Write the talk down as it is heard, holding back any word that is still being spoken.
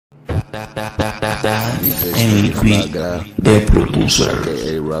djsneaky, the producer.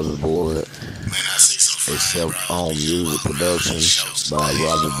 AKA Robbie. It's self-owned music production by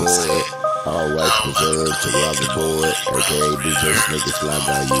Robbie. All rights preserved to Robbie, aka djsneaky Fly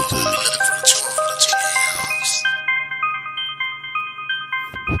Guy YouTube.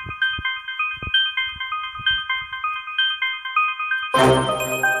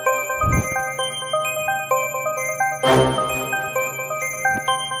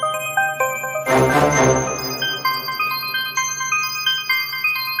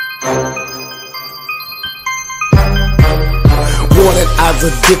 Eyes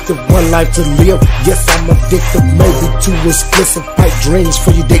addicted, one life to live. Yes, I'm addicted, maybe too explicit. Pipe dreams for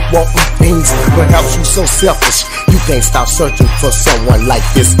you dick walking things. Perhaps you so selfish, you can't stop searching for someone like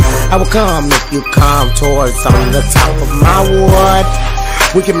this. I will come if you come towards on the top of my wood.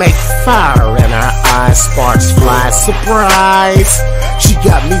 We can make fire in our eyes, sparks fly. Surprise! She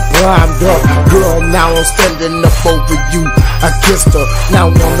got me primed up, girl. Now I'm standing up over you. I kissed her. Now,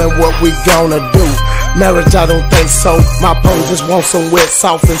 woman, what we gonna do? Marriage, I don't think so. My pose just wants some wet,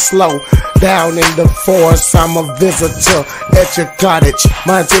 soft and slow. Down in the forest, I'm a visitor at your cottage.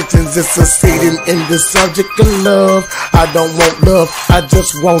 My intentions is succeeding in the subject of love. I don't want love, I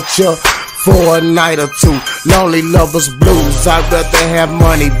just want you for a night or two. Lonely lovers blues. I'd rather have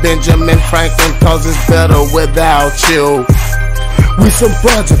money, Benjamin Franklin, cause it's better without you. We some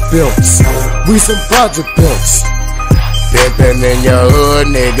project builds. We some project builds. Pimpin' in your hood,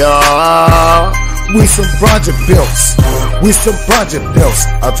 nigga. We some project builds. We some project builds.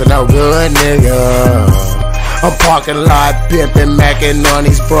 Up to no good, nigga. I'm parking lot pimpin', mackin' on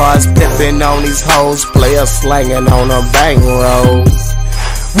these bras, pimpin' on these hoes, players slangin' on a bang roll.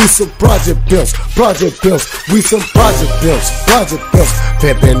 We some project builds, project builds. We some project builds, project builds.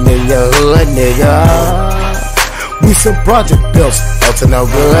 Pimpin' in your hood, nigga. We some project builds. Up to no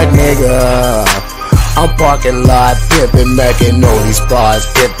good, nigga. I'm parking lot pimpin', mackin' on these bars,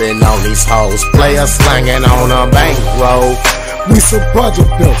 pimpin' on these hoes, players slangin' on a bankroll. We some project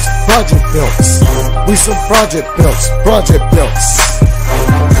builds, project builds. We some project builds, project builds.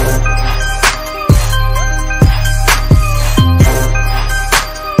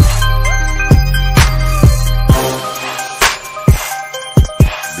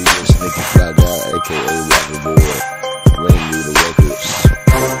 djsneaky Fly Guy, aka Robbie, bring you the records.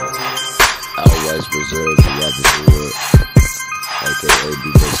 All rights reserved to Robbie, aka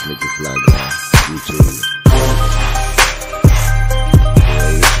djsneaky Fly Guy, YouTube.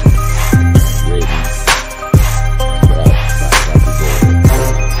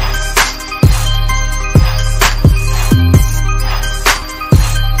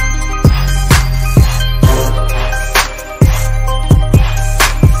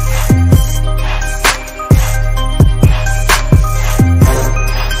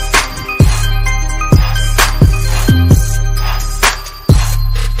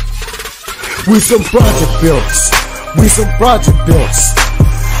 We some project builds. We some project builds.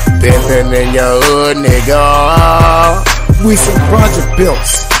 Pimpin' in your hood, nigga. We some project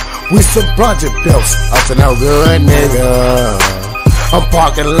builds. We some project builds. Up to no good, nigga. I'm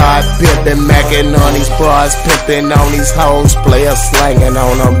parking lot pimpin', mackin' on these bras, pimpin' on these hoes, players slangin'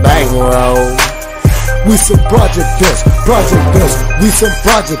 on a bankroll. We some project builds, project builds. We some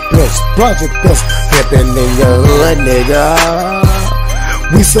project builds, project builds. Pimpin' in your hood, nigga.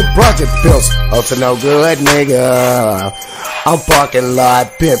 We some project builds, up to no good, nigga. I'm parking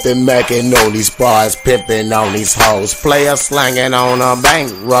lot pimpin', mackin' on these bars, pimpin' on these hoes, players slangin' on a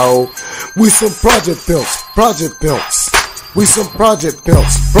bankroll. We some project builds, project builds. We some project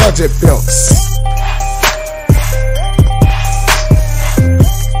builds, project builds.